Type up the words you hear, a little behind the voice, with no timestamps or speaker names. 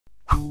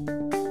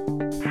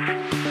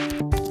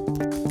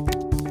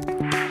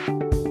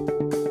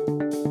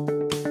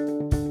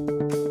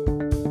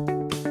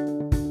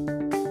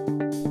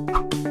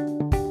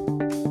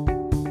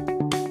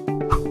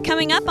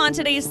Coming up on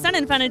today's Sun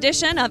and Fun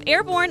edition of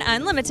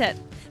Airborne-Unlimited,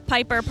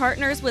 Piper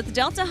partners with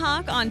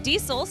Deltahawk on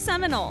Diesel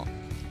Seminole.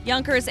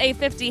 Yonkers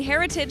A50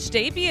 Heritage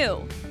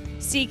debut.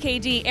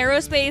 CKD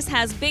Aerospace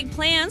has big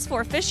plans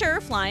for Fisher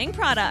Flying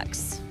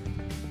Products.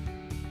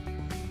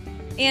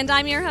 And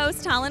I'm your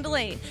host, Holland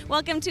Lee.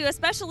 Welcome to a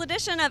special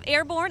edition of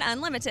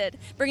Airborne-Unlimited,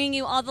 bringing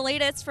you all the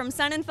latest from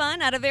Sun and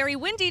Fun at a very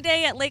windy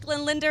day at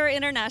Lakeland Linder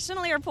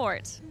International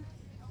Airport.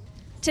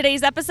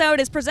 Today's episode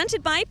is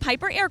presented by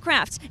Piper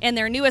Aircraft and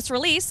their newest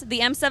release,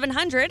 the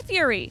M700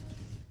 Fury.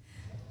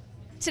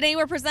 Today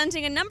we're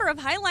presenting a number of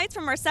highlights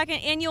from our second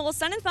annual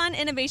Sun and Fun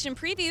Innovation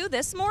Preview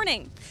this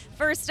morning.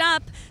 First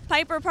up,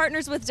 Piper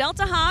partners with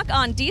Deltahawk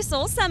on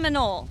Diesel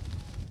Seminole.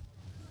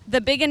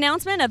 The big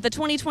announcement of the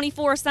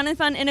 2024 Sun and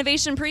Fun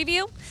Innovation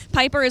Preview,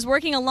 Piper is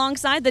working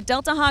alongside the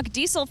Deltahawk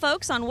Diesel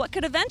folks on what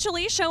could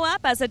eventually show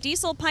up as a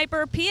Diesel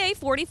Piper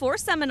PA-44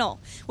 Seminole,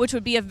 which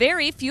would be a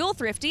very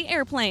fuel-thrifty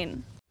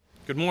airplane.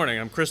 Good morning,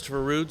 I'm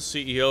Christopher Rude,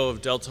 CEO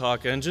of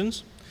Deltahawk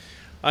Engines.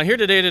 I'm here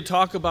today to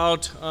talk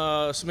about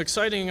some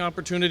exciting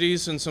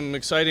opportunities and some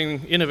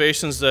exciting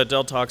innovations that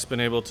Deltahawk's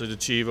been able to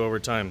achieve over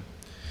time.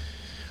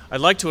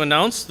 I'd like to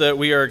announce that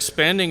we are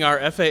expanding our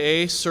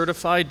FAA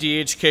certified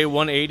DHK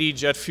 180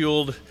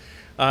 jet-fueled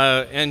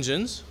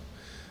engines.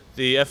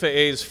 The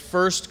FAA's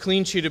first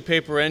clean sheet of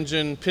paper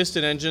engine,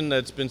 piston engine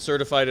that's been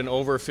certified in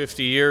over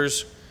 50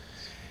 years.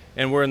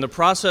 And we're in the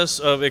process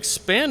of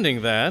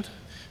expanding that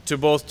to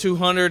both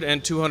 200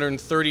 and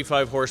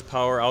 235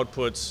 horsepower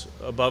outputs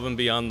above and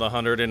beyond the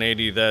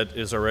 180 that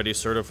is already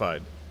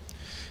certified.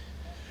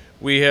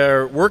 We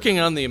are working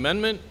on the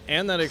amendment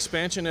and that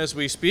expansion as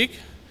we speak,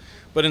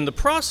 but in the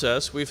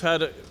process we've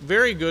had a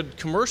very good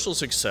commercial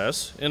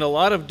success in a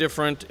lot of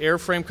different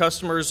airframe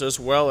customers as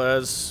well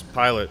as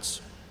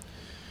pilots.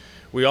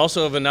 We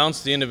also have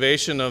announced the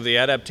innovation of the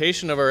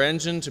adaptation of our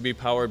engine to be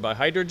powered by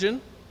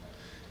hydrogen,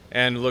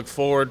 and look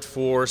forward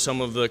for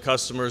some of the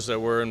customers that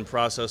we're in the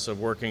process of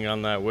working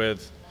on that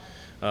with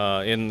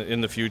in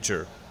the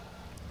future.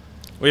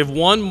 We have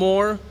one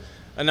more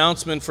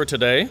announcement for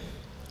today.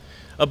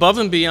 Above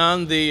and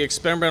beyond the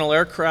experimental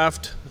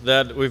aircraft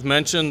that we've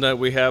mentioned that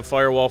we have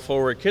firewall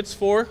forward kits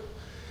for,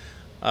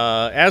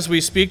 as we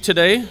speak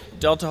today,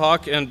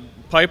 Deltahawk and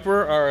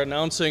Piper are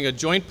announcing a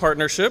joint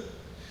partnership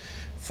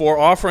for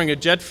offering a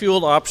jet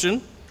fueled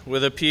option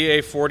with a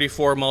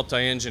PA-44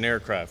 multi-engine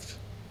aircraft.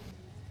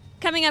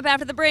 Coming up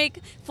after the break,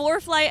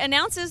 ForeFlight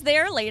announces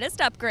their latest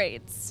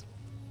upgrades.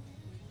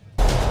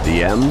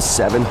 The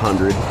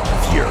M700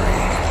 Fury.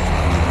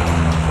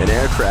 An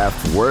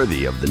aircraft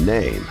worthy of the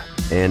name,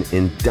 an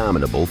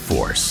indomitable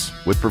force.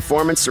 With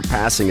performance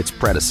surpassing its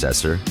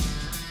predecessor,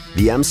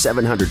 the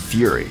M700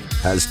 Fury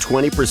has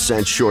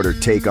 20% shorter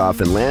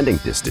takeoff and landing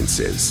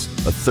distances,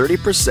 a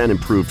 30%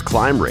 improved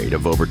climb rate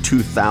of over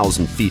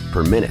 2,000 feet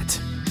per minute,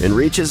 and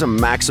reaches a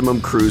maximum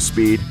cruise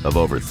speed of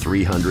over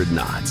 300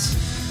 knots.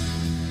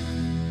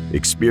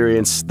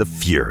 Experience the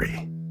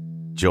Fury.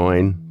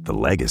 Join the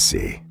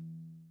legacy.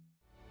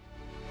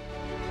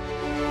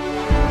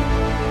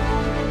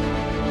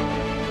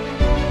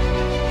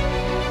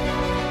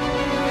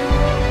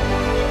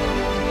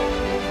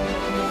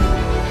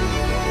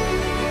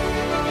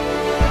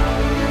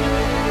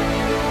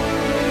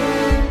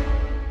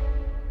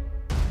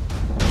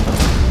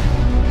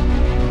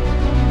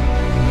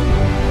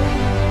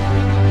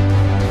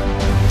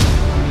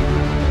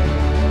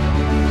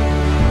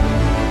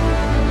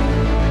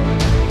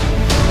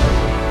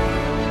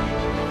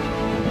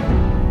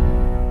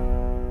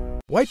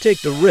 Why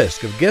take the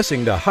risk of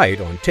guessing the height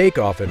on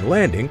takeoff and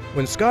landing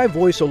when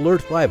SkyVoice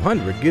Alert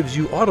 500 gives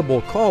you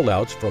audible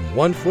callouts from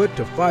 1 foot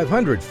to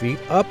 500 feet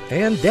up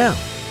and down?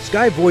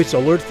 SkyVoice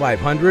Alert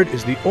 500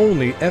 is the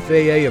only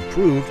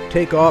FAA-approved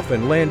takeoff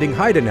and landing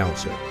height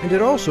announcer, and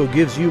it also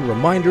gives you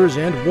reminders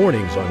and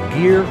warnings on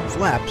gear,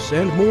 flaps,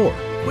 and more.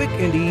 Quick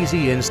and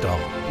easy install,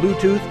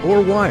 Bluetooth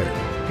or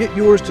wired. Get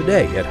yours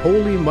today at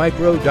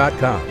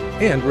holymicro.com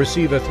and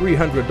receive a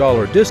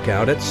 $300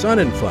 discount at Sun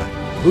and Fun,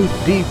 booth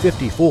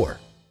D54.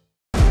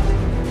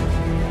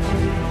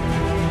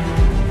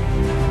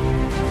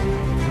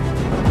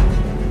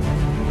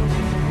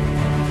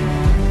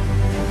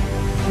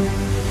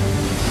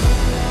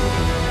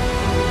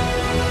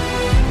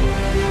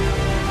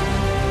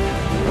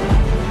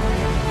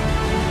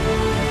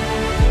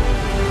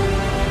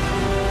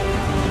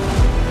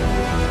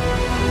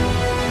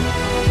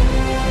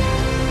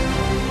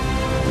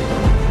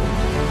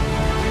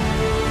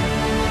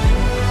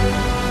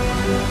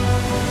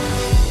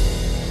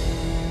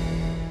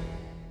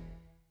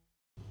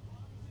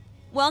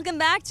 Welcome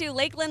back to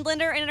Lakeland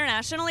Linder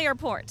International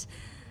Airport.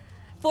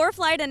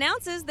 ForeFlight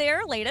announces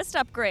their latest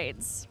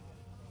upgrades.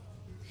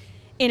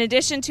 In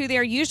addition to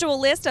their usual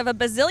list of a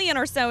bazillion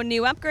or so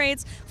new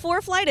upgrades,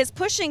 ForeFlight is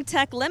pushing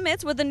tech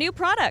limits with a new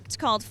product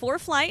called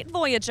ForeFlight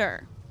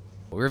Voyager.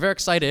 We were very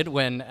excited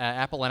when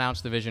Apple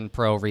announced the Vision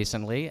Pro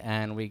recently,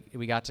 and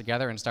we got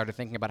together and started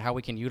thinking about how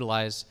we can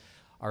utilize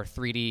our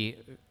 3D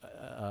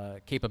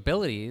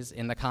capabilities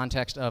in the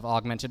context of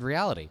augmented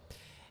reality.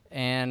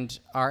 And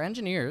our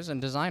engineers and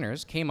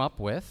designers came up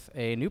with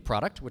a new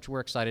product, which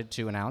we're excited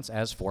to announce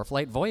as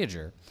ForeFlight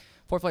Voyager.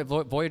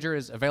 ForeFlight Voyager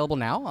is available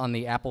now on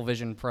the Apple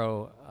Vision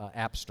Pro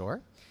App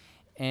Store.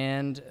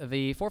 And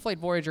the ForeFlight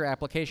Voyager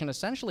application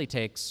essentially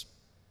takes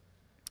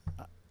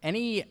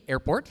any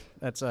airport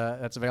that's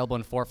available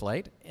in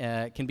ForeFlight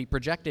can be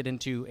projected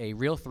into a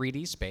real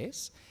 3D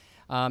space.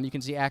 You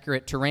can see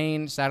accurate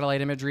terrain, satellite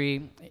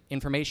imagery,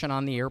 information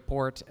on the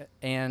airport,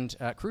 and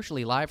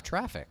crucially, live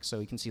traffic.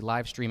 So you can see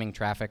live streaming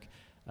traffic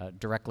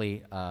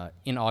directly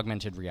in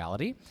augmented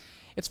reality.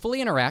 It's fully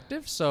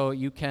interactive, so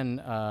you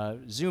can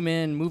zoom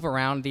in, move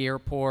around the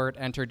airport,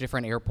 enter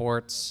different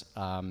airports.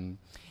 And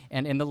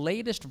in the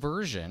latest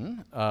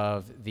version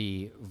of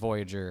the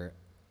Voyager,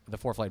 the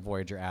ForeFlight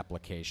Voyager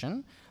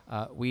application,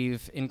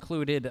 we've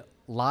included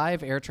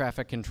live air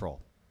traffic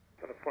control.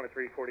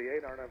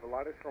 2348, RNAV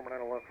Velocity, Norman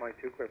 9 left,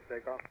 Mike 2, clear for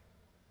takeoff.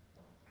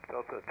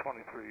 Delta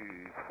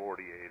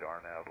 2348,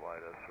 RNAV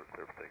Lightus, for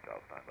clear for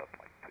takeoff, 9 left,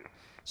 Mike 2.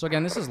 So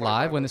again, this is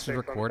live when this is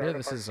recorded.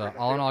 This is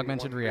all in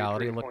augmented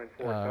reality,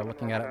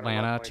 looking at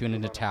Atlanta, tuned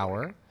into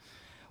tower.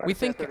 We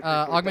think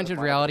augmented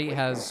reality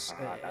has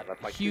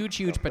huge,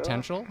 huge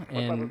potential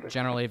in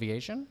general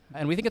aviation,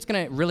 and we think it's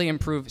going to really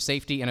improve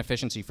safety and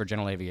efficiency for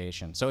general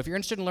aviation. So if you're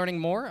interested in learning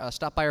more,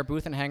 stop by our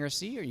booth in Hangar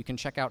C, or you can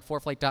check out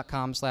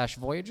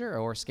foreflight.com/Voyager,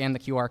 or scan the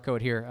QR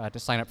code here to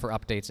sign up for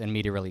updates and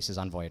media releases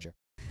on Voyager.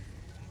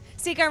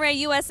 Cicare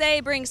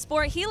USA brings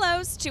sport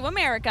helos to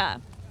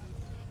America.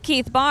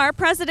 Keith Barr,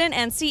 President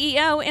and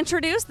CEO,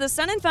 introduced the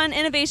Sun and Fun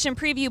Innovation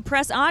Preview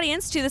press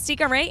audience to the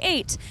Cicare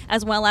 8,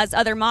 as well as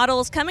other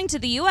models coming to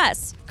the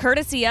U.S.,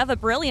 courtesy of a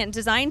brilliant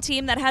design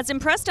team that has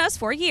impressed us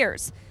for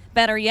years.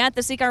 Better yet,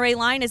 the Cicare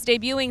line is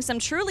debuting some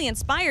truly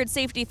inspired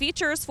safety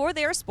features for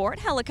their sport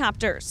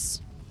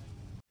helicopters.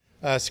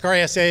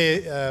 Cicare SA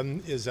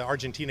is an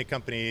Argentina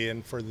company,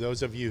 and for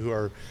those of you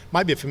who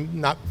might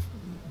not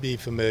be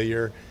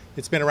familiar,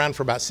 it's been around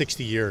for about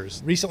 60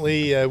 years.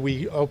 Recently,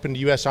 we opened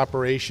U.S.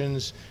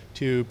 operations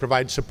to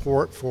provide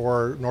support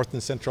for North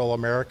and Central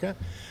America.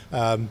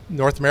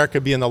 North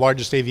America being the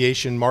largest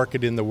aviation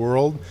market in the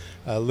world.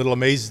 A little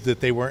amazed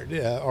that they weren't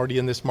already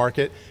in this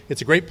market.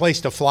 It's a great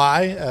place to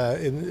fly,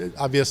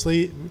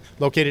 obviously.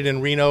 Located in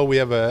Reno, we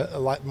have a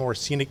lot more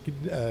scenic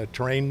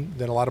terrain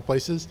than a lot of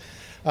places.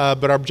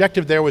 But our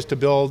objective there was to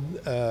build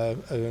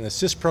an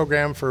assist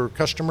program for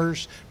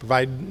customers,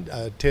 provide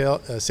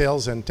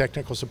sales and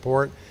technical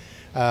support,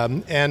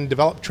 and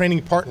develop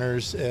training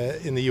partners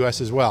in the U.S.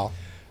 as well.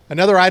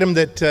 Another item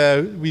that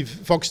we've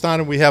focused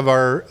on, we have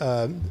our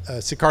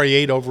Cicare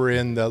 8 over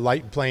in the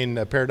light plane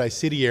Paradise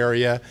City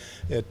area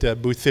at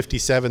booth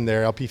 57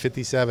 there, LP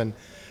 57.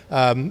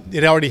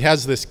 It already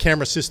has this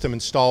camera system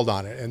installed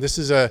on it, and this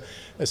is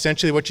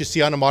essentially what you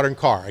see on a modern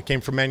car. It came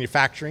from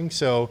manufacturing,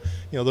 so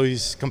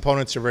these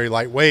components are very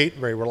lightweight,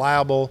 very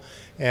reliable,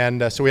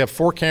 and so we have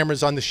 4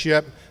 cameras on the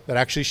ship that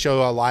actually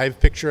show a live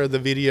picture of the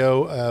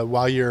video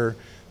while you're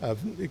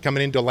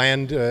coming into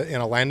land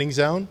in a landing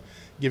zone.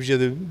 Gives you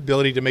the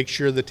ability to make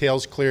sure the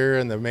tail's clear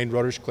and the main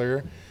rotor's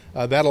clear.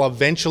 That'll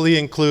eventually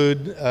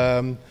include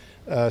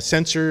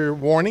sensor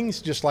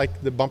warnings, just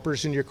like the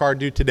bumpers in your car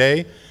do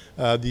today.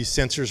 These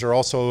sensors are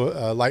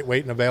also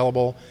lightweight and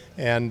available,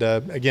 and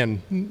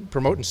again,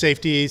 promoting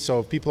safety.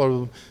 So if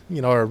people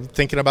are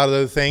thinking about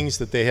other things,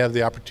 that they have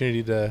the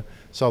opportunity to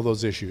solve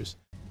those issues.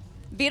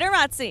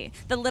 Vittorazi,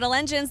 the little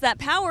engines that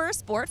power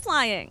sport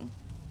flying.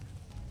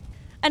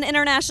 An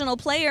international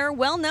player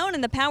well known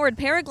in the powered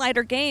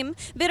paraglider game,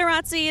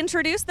 Vittorazi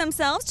introduced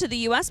themselves to the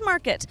U.S.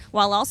 market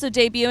while also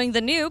debuting the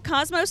new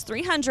Cosmos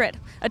 300,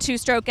 a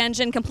 2-stroke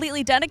engine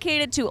completely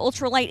dedicated to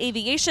ultralight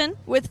aviation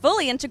with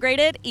fully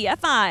integrated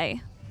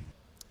EFI.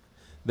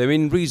 The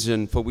main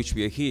reason for which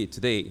we are here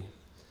today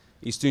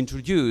is to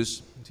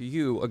introduce to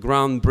you a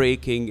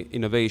groundbreaking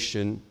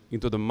innovation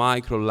into the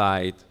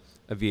microlight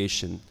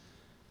aviation,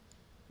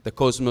 the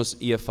Cosmos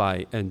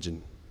EFI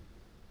engine.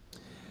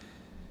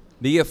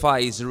 The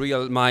EFI is a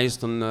real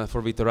milestone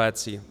for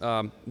Vittorazi,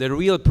 the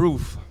real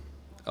proof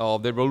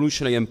of the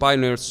revolutionary and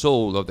pioneer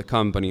soul of the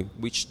company,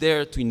 which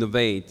dared to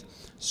innovate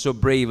so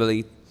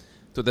bravely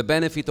to the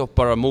benefit of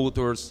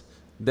paramotors,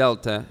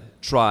 Delta,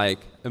 Trike,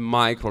 and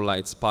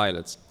microlights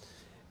pilots.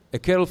 A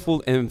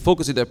careful and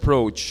focused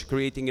approach,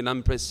 creating an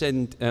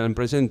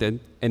unprecedented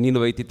and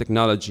innovative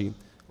technology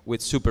with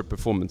super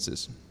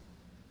performances.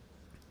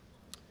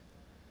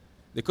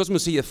 The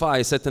Cosmos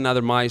EFI set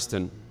another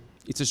milestone.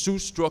 It's a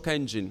 2-stroke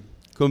engine,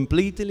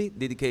 completely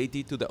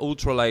dedicated to the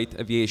ultralight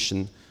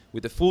aviation,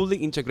 with a fully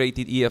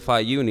integrated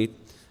EFI unit,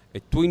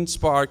 a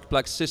twin-spark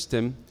plug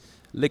system,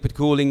 liquid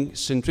cooling,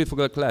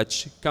 centrifugal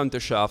clutch,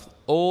 countershaft,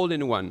 all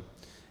in one,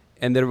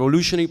 and the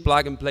revolutionary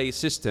plug-and-play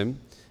system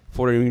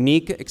for a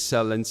unique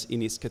excellence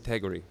in its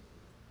category.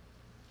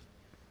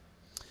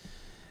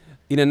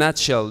 In a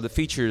nutshell, the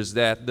features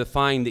that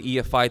define the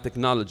EFI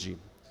technology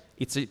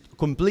It's a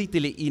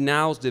completely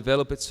in-house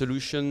developed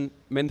solution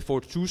meant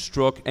for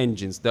two-stroke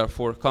engines,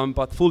 therefore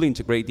compact, fully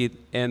integrated,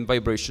 and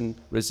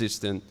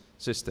vibration-resistant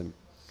system.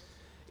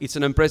 It's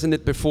an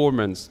unprecedented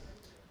performance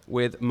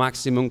with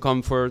maximum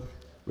comfort,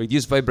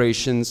 reduced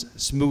vibrations,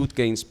 smooth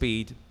gain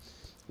speed,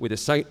 with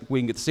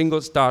a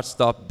single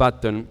start-stop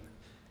button,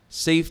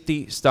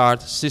 safety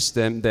start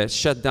system that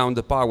shut down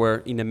the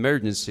power in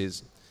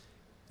emergencies.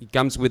 It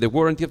comes with a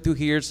warranty of 2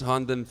 years,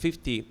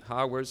 150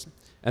 hours,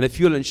 and a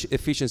fuel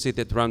efficiency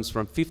that runs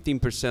from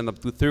 15% up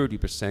to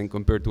 30%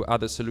 compared to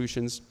other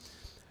solutions,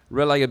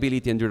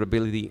 reliability and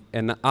durability,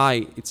 and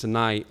it's an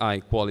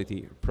high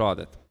quality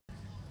product.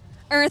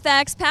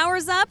 EarthX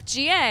powers up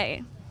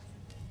GA.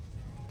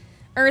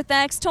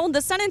 EarthX told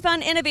the Sun and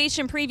Fun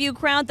Innovation Preview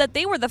crowd that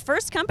they were the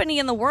first company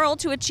in the world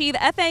to achieve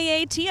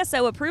FAA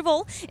TSO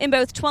approval in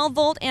both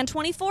 12-volt and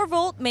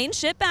 24-volt main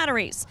ship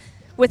batteries.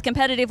 With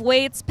competitive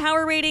weights,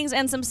 power ratings,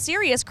 and some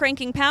serious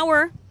cranking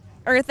power,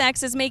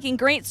 EarthX is making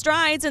great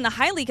strides in the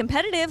highly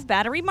competitive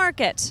battery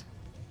market.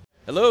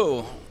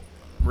 Hello,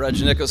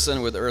 Reg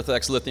Nicholson with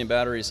EarthX Lithium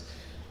Batteries.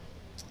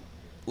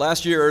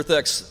 Last year,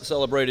 EarthX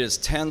celebrated its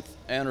 10th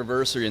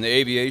anniversary in the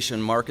aviation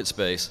market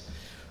space.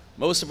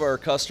 Most of our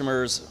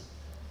customers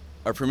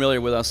are familiar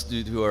with us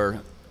due to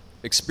our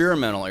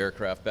experimental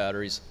aircraft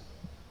batteries.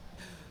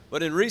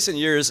 But in recent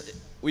years,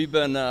 we've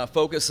been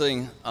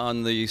focusing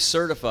on the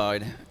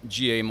certified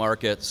GA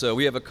market. So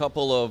we have a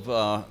couple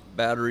of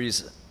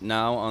batteries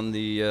now on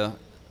the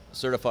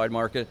certified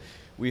market.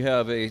 We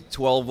have a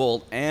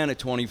 12-volt and a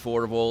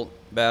 24-volt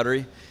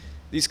battery.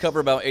 These cover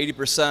about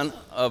 80%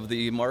 of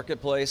the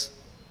marketplace.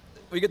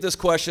 We get this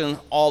question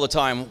all the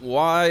time: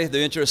 why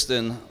the interest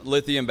in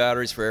lithium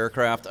batteries for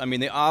aircraft? I mean,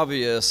 the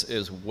obvious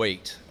is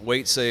weight.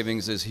 Weight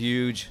savings is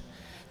huge.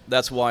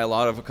 That's why a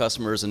lot of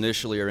customers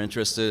initially are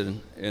interested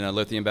in a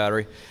lithium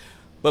battery.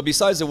 But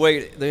besides the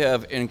weight, they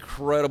have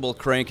incredible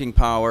cranking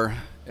power,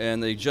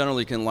 and they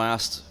generally can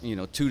last,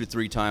 2 to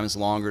 3 times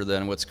longer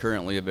than what's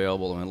currently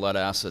available in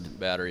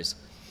lead-acid batteries.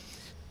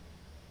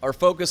 Our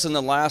focus in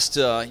the last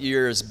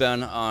year has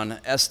been on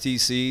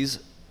STCs.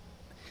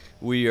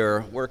 We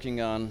are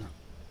working on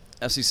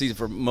STCs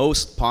for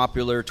most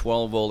popular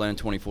 12-volt and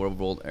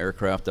 24-volt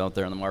aircraft out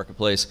there in the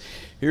marketplace.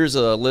 Here's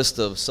a list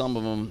of some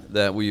of them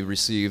that we've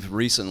received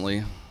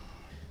recently.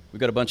 We've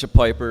got a bunch of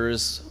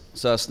Pipers,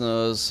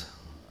 Cessnas,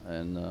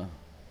 and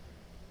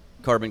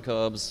Carbon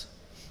Cubs.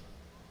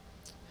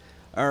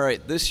 All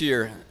right, this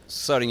year,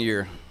 exciting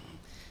year,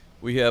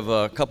 we have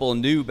a couple of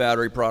new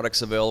battery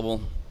products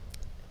available.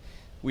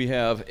 We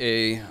have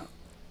a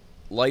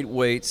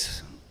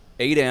lightweight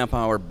 8 amp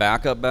hour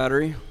backup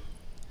battery.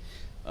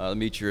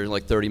 Meet your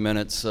 30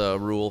 minutes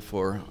rule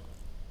for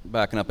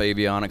backing up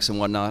avionics and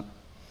whatnot.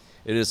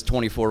 It is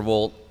 24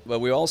 volt, but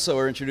we also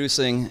are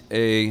introducing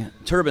a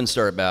turbine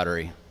start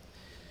battery.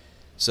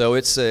 So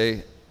it's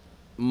a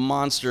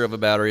monster of a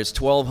battery. It's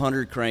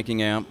 1200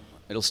 cranking amp.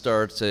 It'll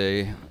start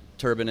a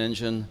turbine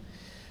engine.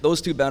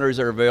 Those 2 batteries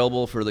are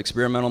available for the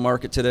experimental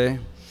market today,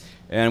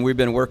 and we've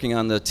been working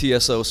on the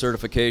TSO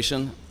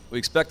certification. We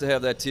expect to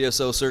have that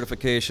TSO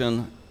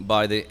certification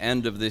by the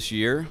end of this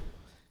year.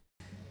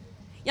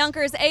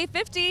 Yonkers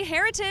A50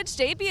 Heritage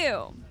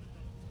debut.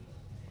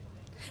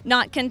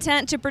 Not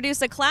content to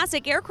produce a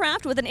classic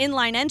aircraft with an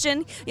inline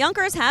engine,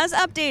 Yonkers has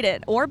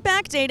updated, or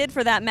backdated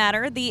for that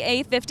matter, the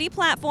A50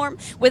 platform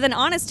with an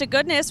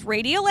honest-to-goodness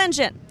radial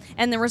engine.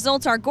 And the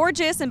results are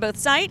gorgeous in both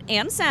sight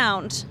and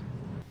sound.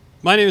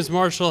 My name is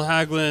Marshall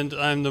Hagland.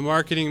 I'm the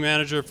marketing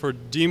manager for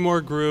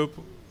DMOR Group,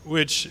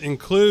 which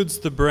includes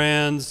the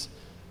brands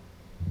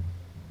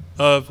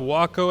of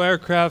Waco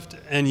Aircraft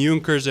and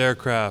Yonkers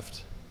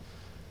Aircraft.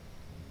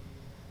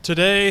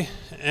 Today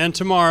and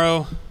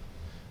tomorrow,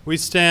 we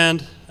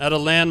stand at a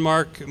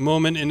landmark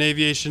moment in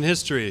aviation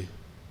history.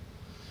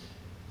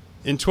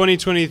 In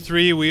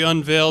 2023, we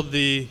unveiled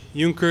the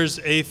Yonkers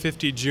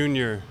A50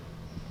 Junior.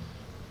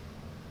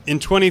 In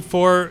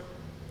 24,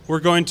 we're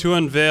going to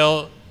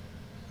unveil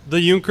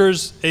the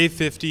Yonkers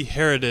A50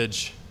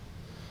 Heritage.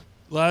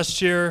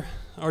 Last year,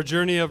 our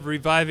journey of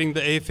reviving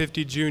the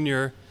A50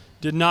 Junior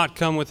did not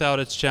come without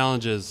its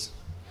challenges.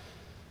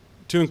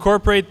 To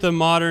incorporate the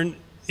modern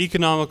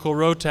economical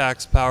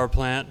Rotax power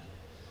plant,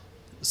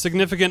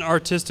 significant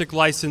artistic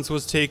license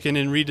was taken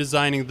in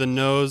redesigning the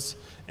nose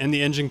and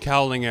the engine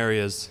cowling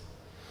areas,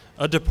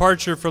 a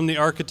departure from the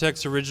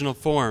architect's original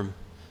form.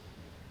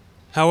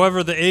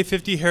 However, the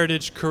A50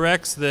 Heritage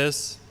corrects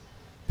this,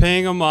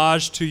 paying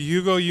homage to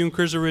Hugo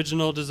Yonkers'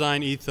 original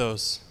design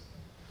ethos.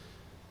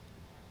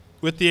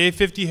 With the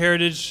A50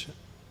 Heritage,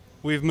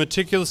 we've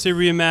meticulously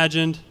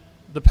reimagined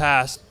the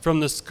past, from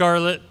the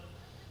scarlet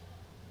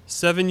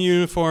 7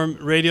 uniform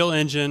radial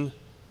engine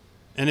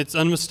and its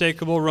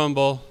unmistakable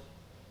rumble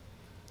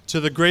to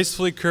the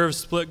gracefully curved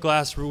split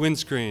glass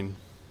windscreen.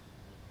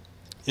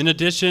 In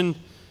addition,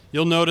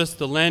 you'll notice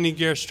the landing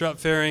gear strut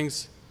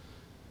fairings,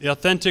 the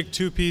authentic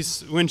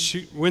 2-piece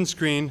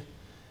windscreen,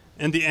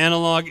 and the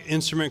analog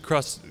instrument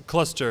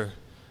cluster,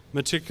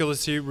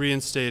 meticulously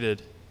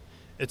reinstated.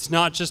 It's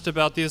not just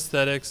about the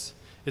aesthetics,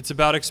 It's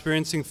about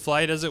experiencing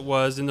flight as it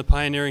was in the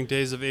pioneering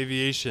days of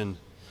aviation,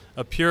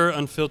 a pure,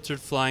 unfiltered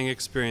flying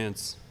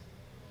experience.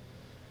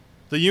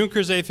 The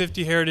Junkers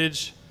A50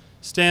 heritage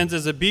stands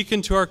as a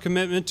beacon to our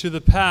commitment to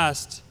the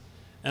past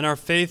and our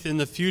faith in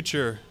the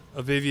future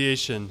of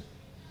aviation.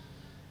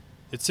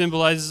 It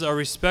symbolizes our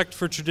respect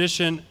for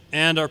tradition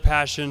and our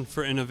passion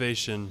for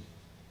innovation.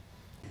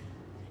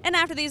 And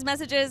after these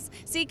messages,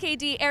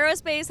 CKD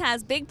Aerospace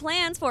has big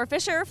plans for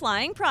Fisher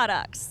Flying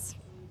Products.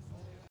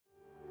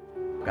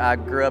 I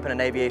grew up in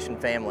an aviation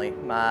family.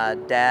 My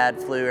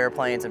dad flew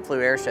airplanes and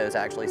flew air shows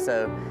actually,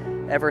 so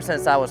ever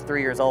since I was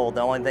 3 years old,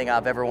 the only thing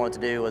I've ever wanted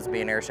to do was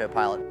be an air show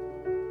pilot.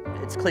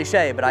 It's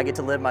cliche, but I get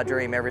to live my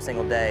dream every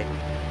single day.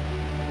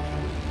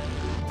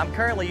 I'm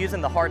currently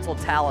using the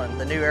Hartzell Talon,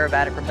 the new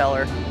aerobatic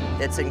propeller.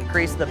 It's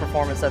increased the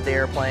performance of the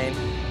airplane.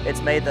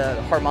 It's made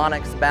the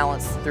harmonics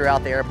balance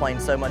throughout the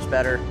airplane so much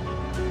better.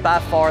 By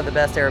far the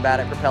best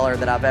aerobatic propeller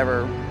that I've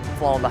ever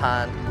flown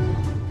behind.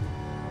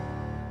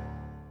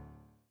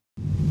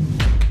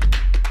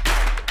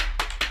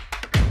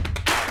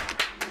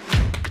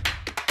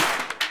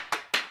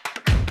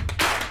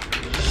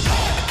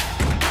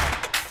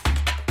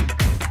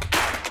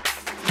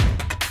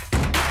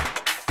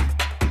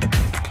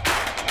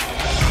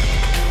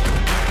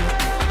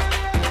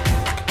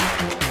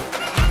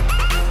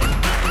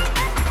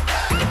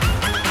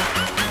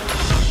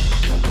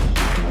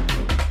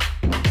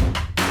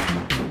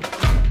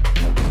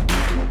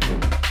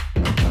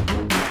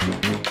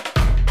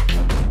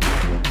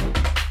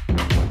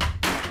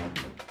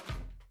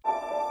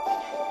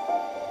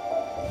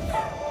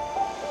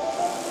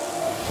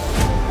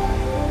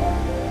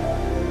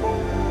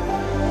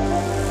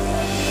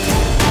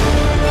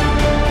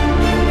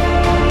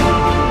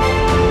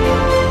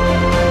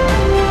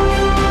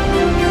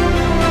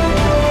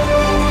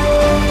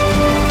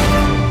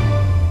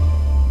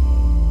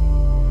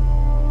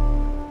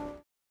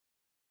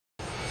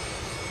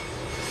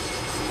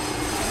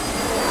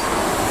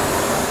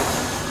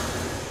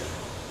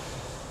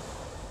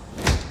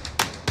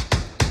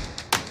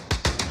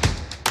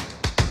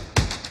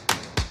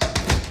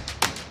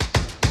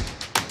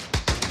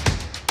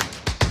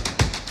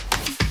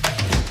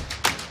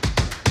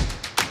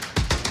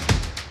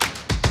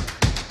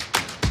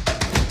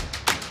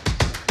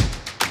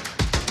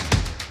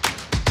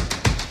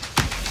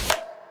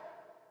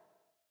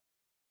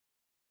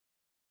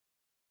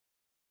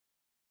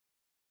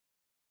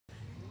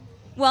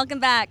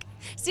 Welcome back.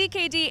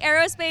 CKD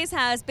Aerospace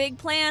has big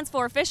plans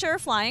for Fisher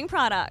Flying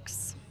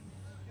Products.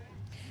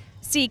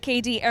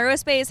 CKD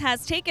Aerospace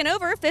has taken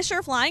over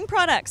Fisher Flying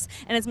Products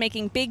and is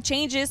making big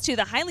changes to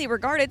the highly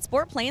regarded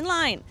SportPlane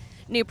line.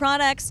 New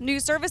products,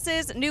 new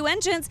services, new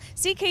engines,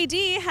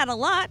 CKD had a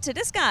lot to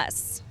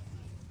discuss.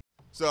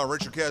 So I'm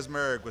Richard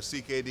Kazmarek with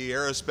CKD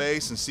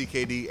Aerospace and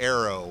CKD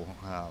Aero.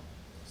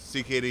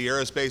 CKD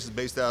Aerospace is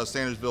based out of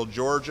Sandersville,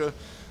 Georgia.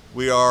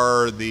 We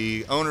are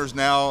the owners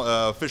now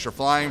of Fisher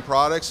Flying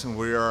Products, and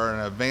we are an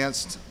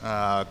advanced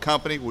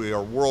company. We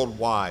are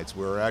worldwide. So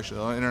we're actually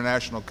an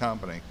international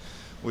company.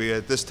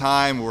 At this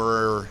time,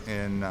 we're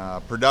in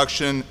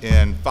production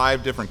in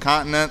 5 different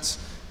continents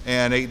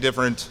and 8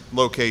 different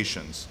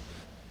locations.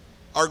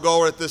 Our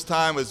goal at this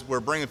time is we're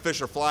bringing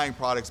Fisher Flying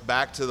Products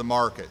back to the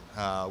market.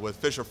 With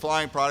Fisher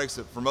Flying Products,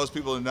 for most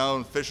people to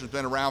know, Fisher's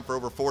been around for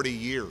over 40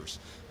 years.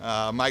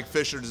 Mike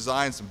Fisher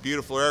designed some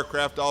beautiful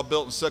aircraft all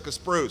built in Sitka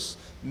spruce,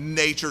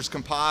 nature's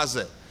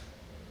composite.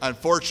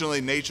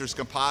 Unfortunately, nature's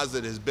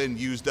composite has been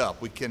used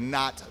up. We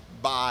cannot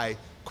buy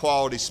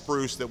quality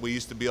spruce that we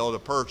used to be able to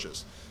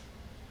purchase.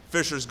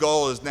 Fisher's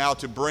goal is now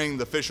to bring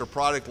the Fisher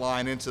product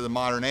line into the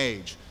modern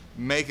age,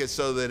 make it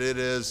so that it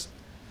is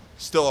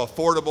still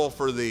affordable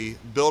for the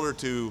builder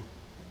to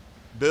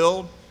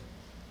build,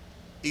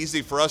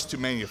 easy for us to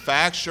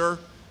manufacture,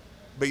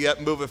 but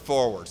yet move it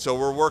forward. So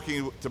we're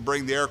working to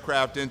bring the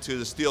aircraft into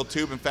the steel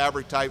tube and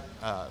fabric type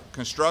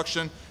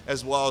construction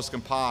as well as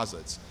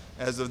composites.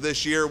 As of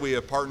this year, we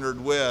have partnered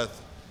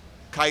with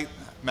Kite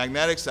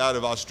Magnetics out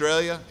of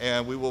Australia,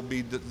 and we will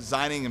be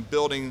designing and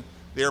building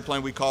the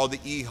airplane we call the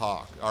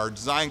E-Hawk. Our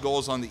design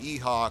goals on the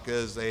E-Hawk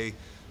is a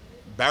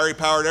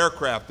battery-powered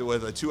aircraft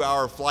with a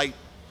 2-hour flight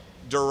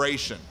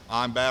duration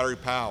on battery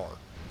power.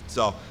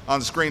 So on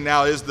the screen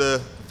now is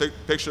the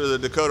picture of the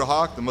Dakota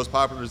Hawk, the most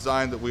popular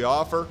design that we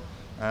offer.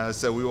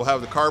 So we will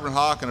have the Carbon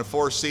Hawk and a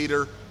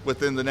 4-seater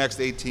within the next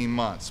 18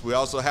 months. We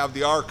also have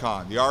the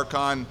Archon. The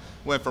Archon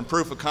went from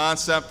proof of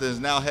concept and is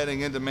now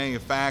heading into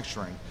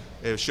manufacturing.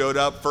 It showed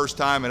up first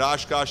time at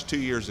Oshkosh 2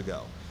 years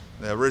ago.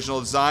 The original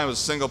design was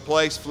single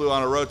place, flew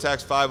on a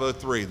Rotax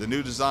 503. The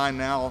new design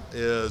now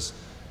is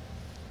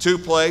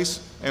 2-place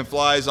and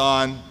flies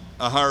on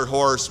 100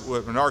 horse,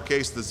 with, in our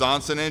case, the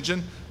Zonson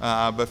engine.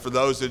 But for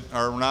those that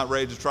are not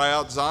ready to try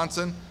out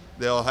Zonson,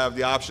 they'll have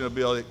the option of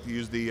being able to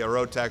use the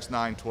Rotax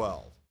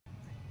 912.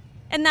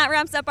 And that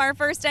wraps up our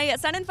first day at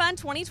Sun and Fun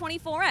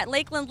 2024 at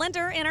Lakeland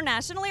Linder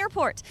International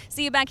Airport.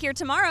 See you back here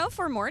tomorrow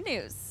for more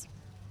news.